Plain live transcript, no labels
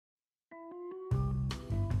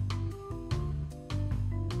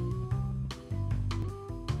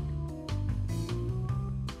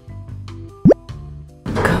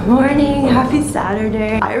morning, happy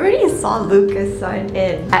Saturday. I already saw Lukas sign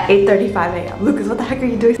in at 8:35 a.m. Lukas, what the heck are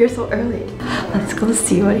you doing here so early? Let's go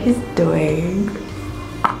see what he's doing.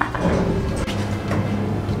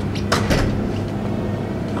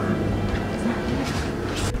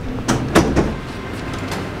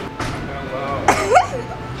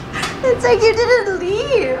 It's like you didn't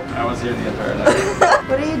leave. I was here the entire night.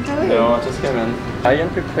 What are you doing? No, I just came in. I am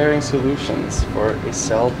preparing solutions for a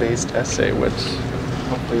cell-based essay, which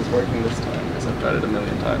hopefully is working this time because I've tried it a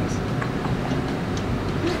million times.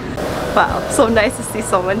 Wow, so nice to see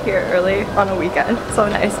someone here early on a weekend. So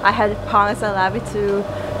nice. I had promised Alabi to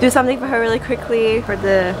do something for her really quickly for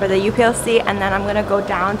the UPLC, and then I'm gonna go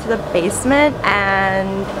down to the basement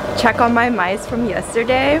and check on my mice from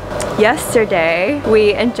yesterday. Yesterday,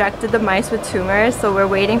 we injected the mice with tumors, so we're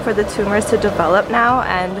waiting for the tumors to develop now,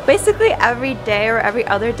 and basically every day or every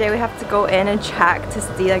other day we have to go in and check to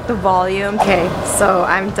see like the volume. Okay, so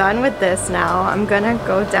I'm done with this now. I'm gonna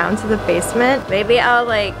go down to the basement. Maybe I'll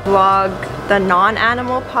like vlog the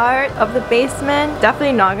non-animal part of the basement.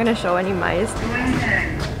 Definitely not gonna show any mice.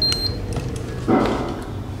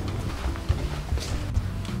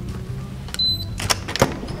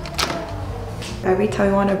 Every time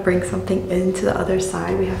we want to bring something into the other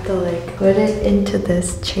side, we have to like put it into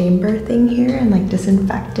this chamber thing here and like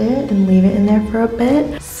disinfect it and leave it in there for a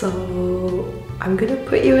bit. So I'm gonna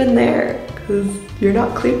put you in there because you're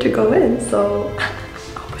not cleared to go in, so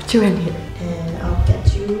I'll put you in here and I'll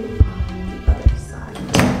get you on the other side.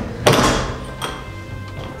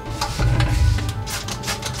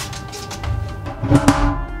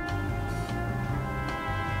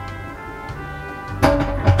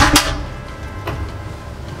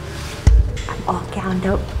 All gowned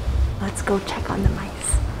up. Let's go check on the mice.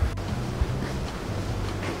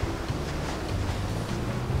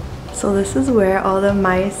 So this is where all the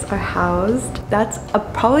mice are housed. That's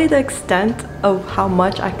probably the extent of how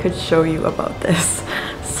much I could show you about this.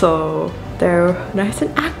 So they're nice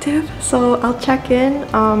and active. So I'll check in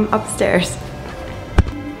upstairs.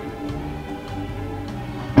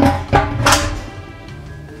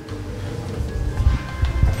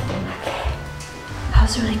 Okay, that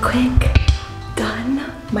was really quick. Done.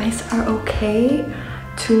 Mice are okay.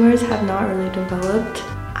 Tumors have not really developed.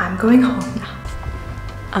 I'm going home now.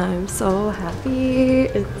 I'm so happy.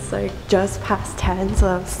 It's like just past 10, so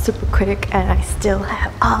that was super quick, and I still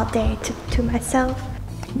have all day to myself.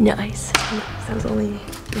 Nice. That was only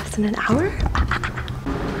less than an hour.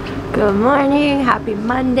 Good morning, happy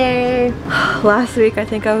Monday. Last week I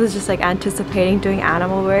think I was just like anticipating doing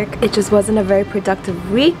animal work. It just wasn't a very productive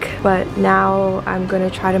week, but now I'm gonna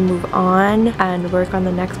try to move on and work on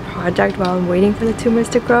the next project while I'm waiting for the tumors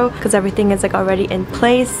to grow, because everything is like already in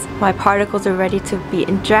place. My particles are ready to be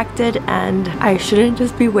injected and I shouldn't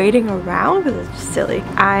just be waiting around because it's just silly.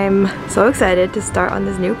 I'm so excited to start on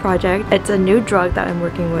this new project. It's a new drug that I'm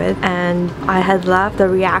working with, and I had left the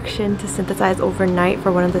reaction to synthesize overnight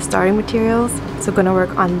for one of the starting materials, so gonna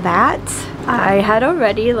work on that. I had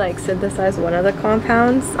already like synthesized one of the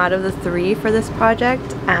compounds out of the 3 for this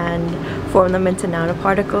project and formed them into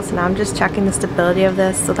nanoparticles. Now I'm just checking the stability of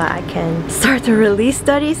this so that I can start the release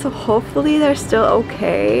study, so hopefully they're still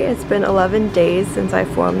okay. It's been 11 days since I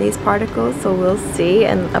formed these particles, so we'll see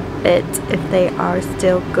in a bit if they are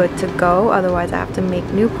still good to go. Otherwise I have to make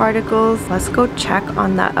new particles. Let's go check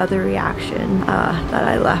on that other reaction that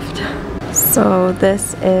I left. So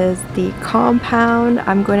this is the compound.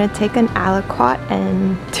 I'm going to take an aliquot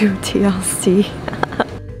and do TLC.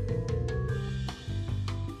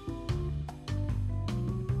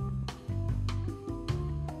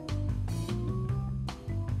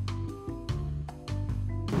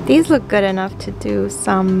 These look good enough to do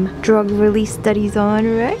some drug release studies on,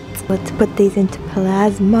 right? Let's put these into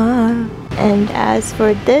plasma. And as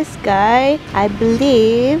for this guy, I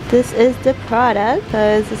believe this is the product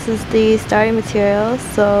because this is the starting material.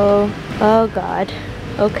 So, oh god.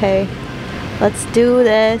 Okay, let's do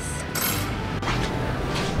this.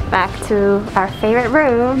 Back to our favorite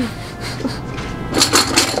room.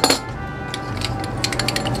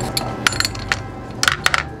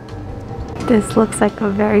 This looks like a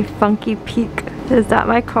very funky peak. Is that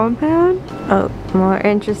my compound? Oh, more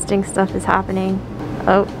interesting stuff is happening.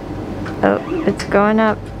 Oh, it's going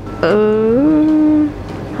up. Oh,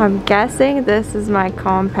 I'm guessing this is my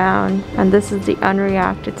compound and this is the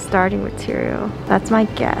unreacted starting material. That's my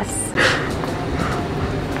guess.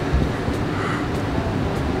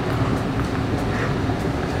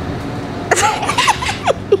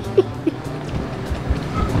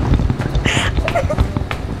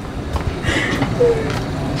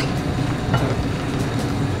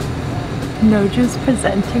 Nojou's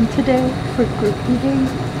presenting today for group meeting.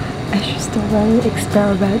 I should start running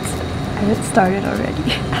experiments, and it started already.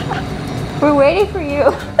 We're waiting for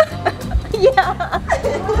you. Yeah.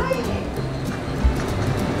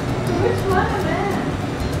 Which one am I?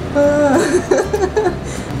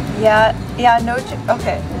 Yeah, no,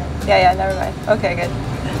 okay. Yeah, never mind. Okay, good.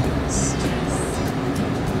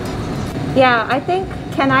 Yeah, I think,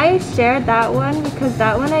 can I share that one? Because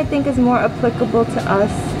that one I think is more applicable to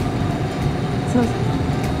us. So,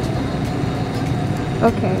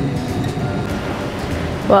 okay.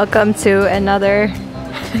 Welcome to another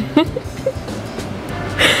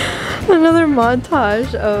another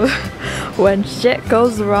montage of when shit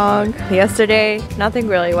goes wrong. Yesterday, nothing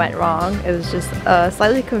really went wrong. It was just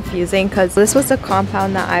slightly confusing because this was the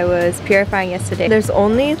compound that I was purifying yesterday. There's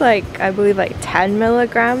only like, I believe like 10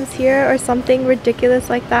 milligrams here or something ridiculous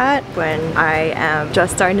like that. When I am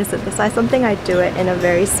just starting to synthesize something, I do it in a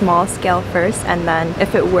very small scale first, and then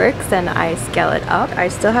if it works, then I scale it up. I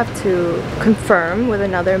still have to confirm with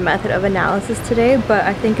another method of analysis today, but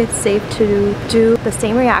I think it's safe to do the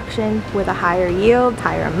same reaction with a higher yield,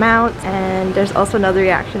 higher amount, and there's also another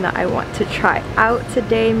reaction that I want to try out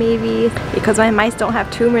today maybe. Because my mice don't have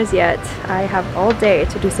tumors yet, I have all day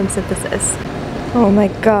to do some synthesis. Oh my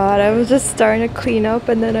god, I was just starting to clean up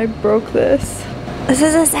and then I broke this. This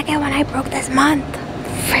is the second one I broke this month.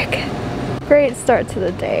 Frick. Great start to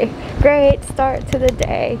the day. Great start to the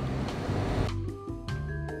day.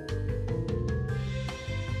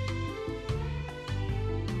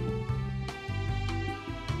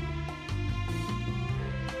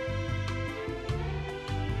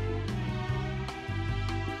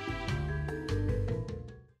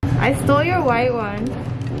 I stole your white one.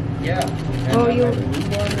 Yeah. Oh, you.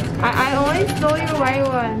 I only stole your white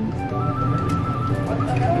one.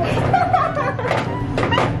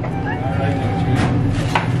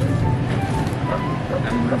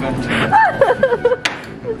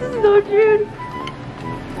 This is Nojoud.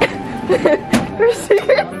 We're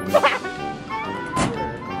serious.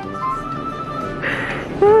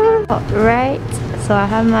 Alright, so I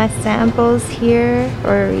have my samples here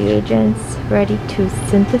or reagents ready to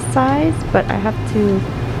synthesize, but I have to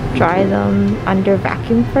dry them under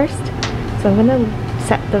vacuum first. So I'm gonna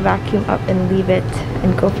set the vacuum up and leave it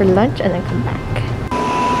and go for lunch and then come back.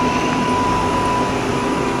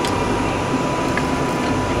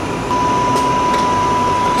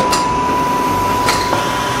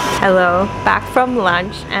 Hello, back from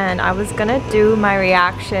lunch, and I was gonna do my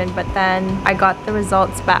reaction, but then I got the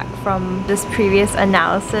results back from this previous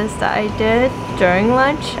analysis that I did during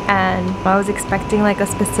lunch, and I was expecting like a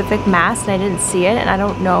specific mass and I didn't see it, and I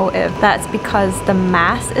don't know if that's because the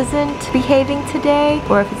mass isn't behaving today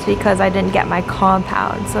or if it's because I didn't get my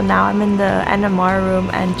compound. So now I'm in the NMR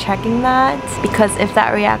room and checking that, because if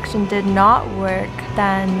that reaction did not work,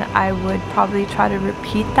 then I would probably try to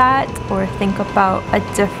repeat that or think about a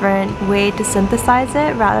different way to synthesize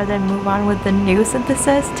it rather than move on with the new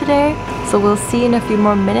synthesis today. So we'll see in a few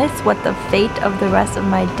more minutes what the fate of the rest of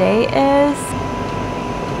my day is.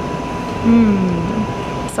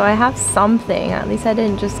 So I have something, at least I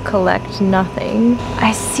didn't just collect nothing.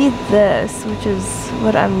 I see this, which is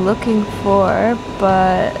what I'm looking for,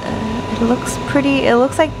 but it looks pretty, it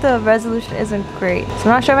looks like the resolution isn't great. So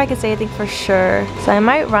I'm not sure if I can say anything for sure. So I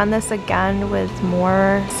might run this again with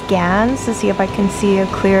more scans to see if I can see a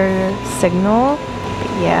clearer signal.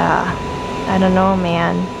 But yeah, I don't know,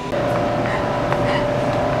 man.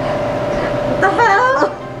 What the hell?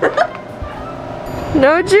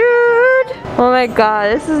 Nojoud! Oh my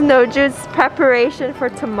god, this is Nojoud's preparation for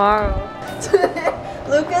tomorrow.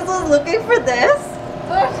 Lucas was looking for this?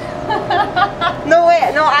 No,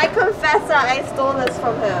 wait, no, I confess that I stole this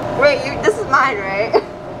from him. Wait, this is mine, right?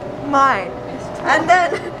 Mine.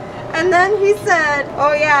 And then he said,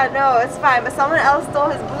 oh yeah, no, it's fine, but someone else stole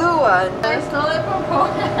his blue one. I stole it from Paul.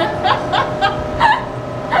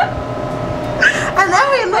 And then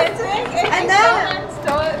we looked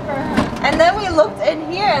Stole it for her. and then we looked in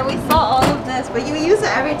here and we saw all of this, but you use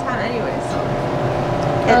it every time anyway, so.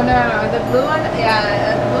 Oh no, the blue one,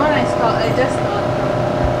 yeah, the blue one I stole, I just stole it from her.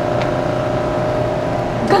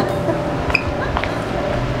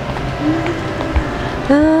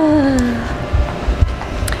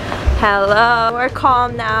 Hello, we're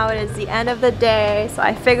calm now. It is the end of the day, so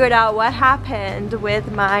I figured out what happened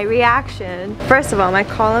with my reaction. First of all, my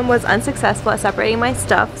column was unsuccessful at separating my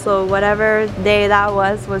stuff, so whatever day that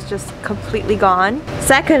was just completely gone.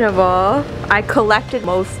 Second of all, I collected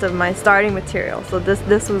most of my starting material. So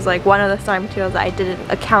this was like one of the starting materials that I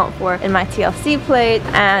didn't account for in my TLC plate.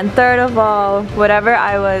 And third of all, whatever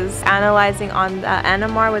I was analyzing on the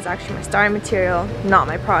NMR was actually my starting material, not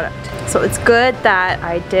my product. So it's good that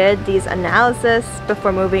I did these analysis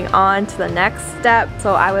before moving on to the next step.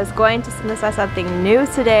 So I was going to synthesize something new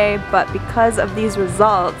today, but because of these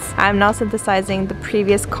results, I'm now synthesizing the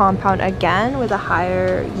previous compound again with a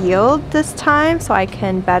higher yield this time, so I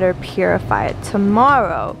can better purify it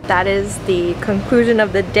tomorrow. That is the conclusion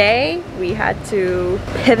of the day. We had to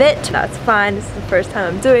pivot. That's fine. This is the first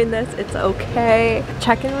time I'm doing this. It's okay.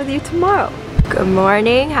 Check in with you tomorrow. Good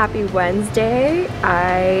morning. Happy Wednesday.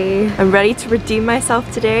 I am ready to redeem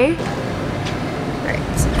myself today.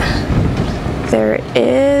 There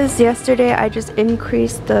is, yesterday I just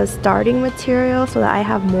increased the starting material so that I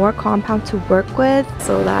have more compound to work with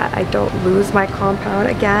so that I don't lose my compound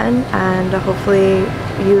again, and hopefully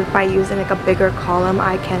by using like a bigger column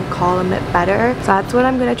I can column it better. So that's what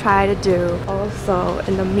I'm gonna try to do. Also,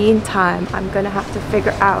 in the meantime, I'm gonna have to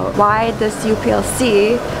figure out why this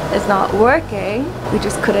UPLC is not working. We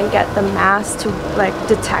just couldn't get the mass to like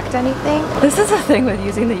detect anything. This is the thing with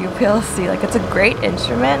using the UPLC, like it's a great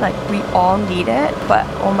instrument, like we all need it, but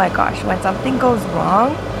oh my gosh, when something goes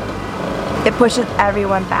wrong, it pushes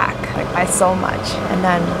everyone back like by so much, and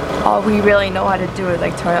then all we really know how to do is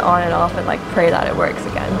like turn it on and off and like pray that it works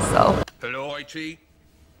again. So hello, IT.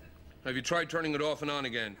 Have you tried turning it off and on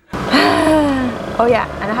again? Oh yeah,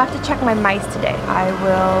 and I have to check my mice today. I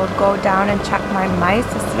will go down and check my mice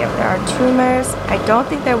to see if there are tumors. I don't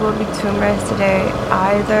think there will be tumors today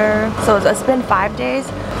either. So it's been 5 days.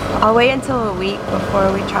 I'll wait until a week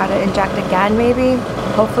before we try to inject again maybe.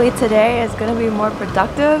 Hopefully today is going to be more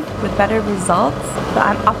productive with better results. But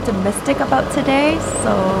I'm optimistic about today,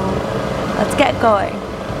 so let's get going.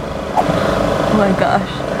 Oh my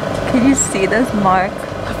gosh, can you see this mark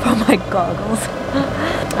from my goggles?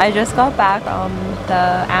 I just got back from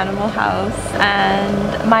the animal house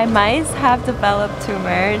and my mice have developed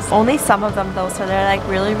tumors. Only some of them though, so they're like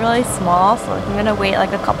really small, so I'm gonna wait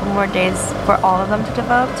like a couple more days for all of them to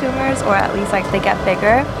develop tumors, or at least like they get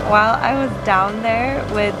bigger. While I was down there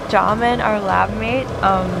with Jamin, our lab mate,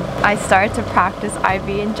 I started to practice IV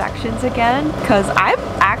injections again because I'm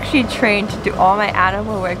actually trained to do all my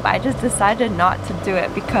animal work, but I just decided not to do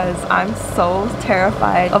it because I'm so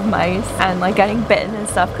terrified of mice and like getting bitten and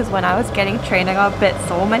stuff, because when I was getting trained I got bit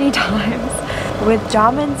so many times. With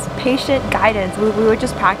Jamin's patient guidance, we were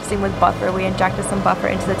just practicing with buffer. We injected some buffer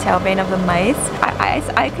into the tail vein of the mice.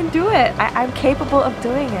 I can do it. I'm capable of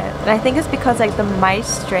doing it. And I think it's because like the mice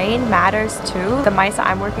strain matters too. The mice that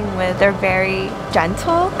I'm working with, they're very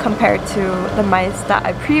gentle compared to the mice that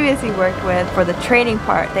I previously worked with for the training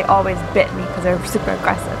part. They always bit me because they're super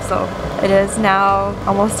aggressive. So it is now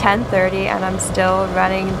almost 10:30 and I'm still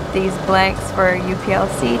running these blanks for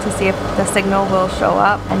UPLC to see if the signal will show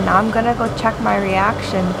up. And now I'm gonna go check my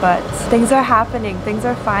reaction, but things are happening. Things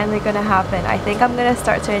are finally gonna happen. I think I'm gonna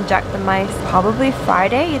start to inject the mice probably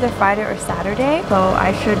Friday, either Friday or Saturday. So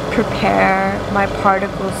I should prepare my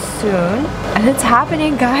particles soon. And it's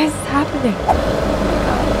happening, guys, it's happening. Oh my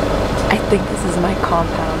god. I think this is my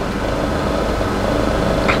compound.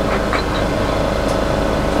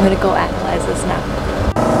 I'm gonna go analyze this now.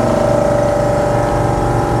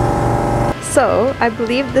 So I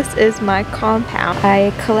believe this is my compound.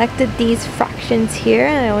 I collected these fractions here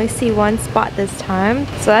and I only see one spot this time,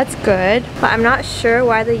 so that's good. But I'm not sure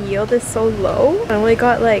why the yield is so low. I only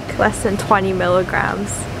got like less than 20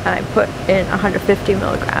 milligrams and I put in 150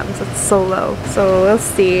 milligrams. It's so low. So we'll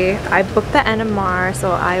see. I booked the NMR,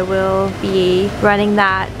 so I will be running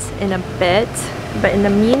that in a bit. But in the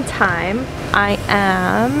meantime, I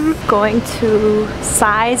am going to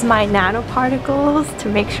size my nanoparticles to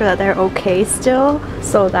make sure that they're okay still,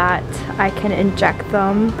 so that I can inject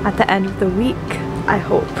them at the end of the week, I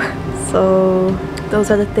hope. So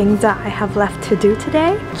those are the things that I have left to do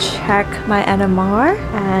today. Check my NMR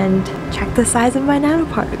and check the size of my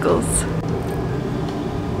nanoparticles.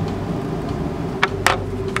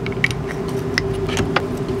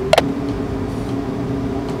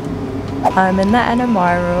 I'm in the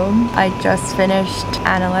NMR room. I just finished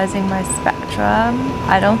analyzing my spectrum.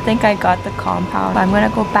 I don't think I got the compound. I'm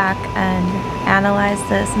gonna go back and analyze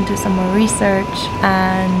this and do some more research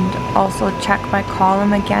and also check my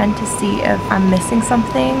column again to see if I'm missing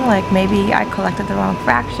something, like maybe I collected the wrong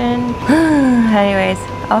fraction. Anyways,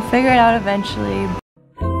 I'll figure it out eventually.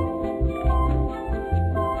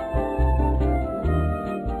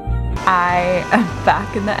 I am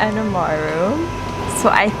back in the NMR room. So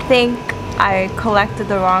I think I collected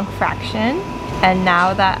the wrong fraction. and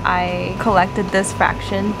now that I collected this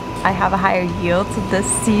fraction, I have a higher yield, so this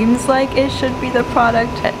seems like it should be the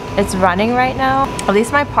product. It's running right now. At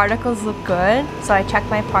least my particles look good, so I checked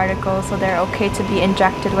my particles, so they're okay to be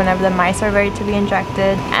injected whenever the mice are ready to be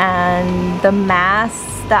injected. And the mass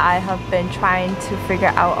that I have been trying to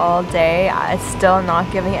figure out all day, it's still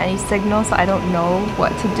not giving any signal, so I don't know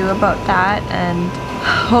what to do about that. And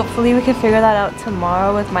hopefully we can figure that out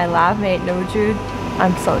tomorrow with my lab mate Nojoud.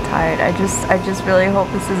 I'm so tired. I just really hope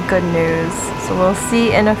this is good news. So we'll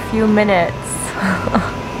see in a few minutes.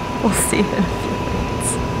 We'll see in a few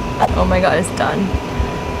minutes. Oh my god, it's done.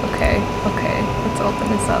 Okay, let's open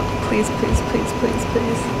this up. Please, please, please, please,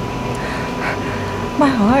 please. My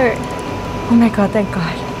heart. Oh my god, thank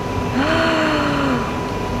god.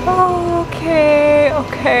 Oh,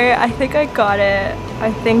 okay, I think I got it.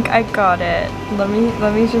 Let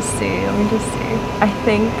me just see. I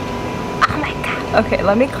think, oh my god. Okay,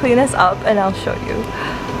 let me clean this up and I'll show you.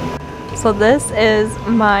 So this is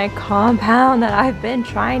my compound that I've been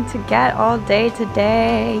trying to get all day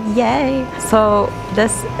today. Yay! So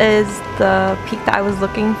this is the peak that I was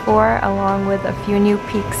looking for, along with a few new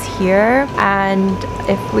peaks here. And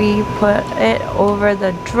if we put it over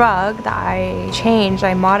the drug that I changed,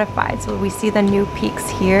 I modified, so we see the new peaks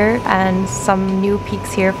here and some new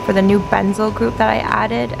peaks here for the new benzyl group that I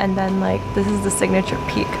added. And then like this is the signature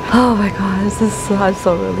peak. Oh my god, this is so, I'm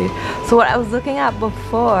so relieved. So what I was looking at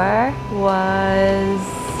before was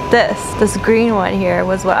this green one here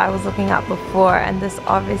was what I was looking at before, and this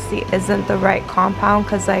obviously isn't the right compound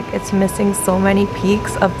because like it's missing so many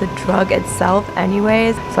peaks of the drug itself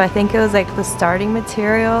anyways. So I think it was like the starting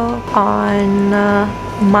material on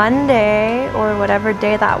Monday or whatever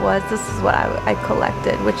day that was. This is what I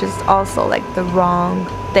collected, which is also like the wrong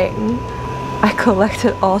thing. I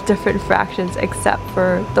collected all different fractions except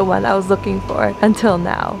for the one I was looking for until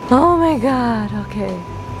now. Oh my god, okay,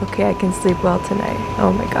 I can sleep well tonight.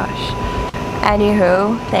 Oh my gosh.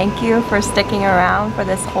 Anywho, thank you for sticking around for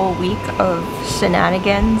this whole week of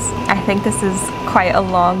shenanigans. I think this is quite a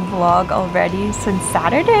long vlog already since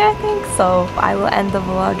Saturday, I think. So I will end the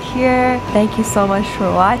vlog here. Thank you so much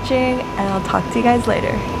for watching, and I'll talk to you guys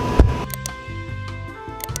later.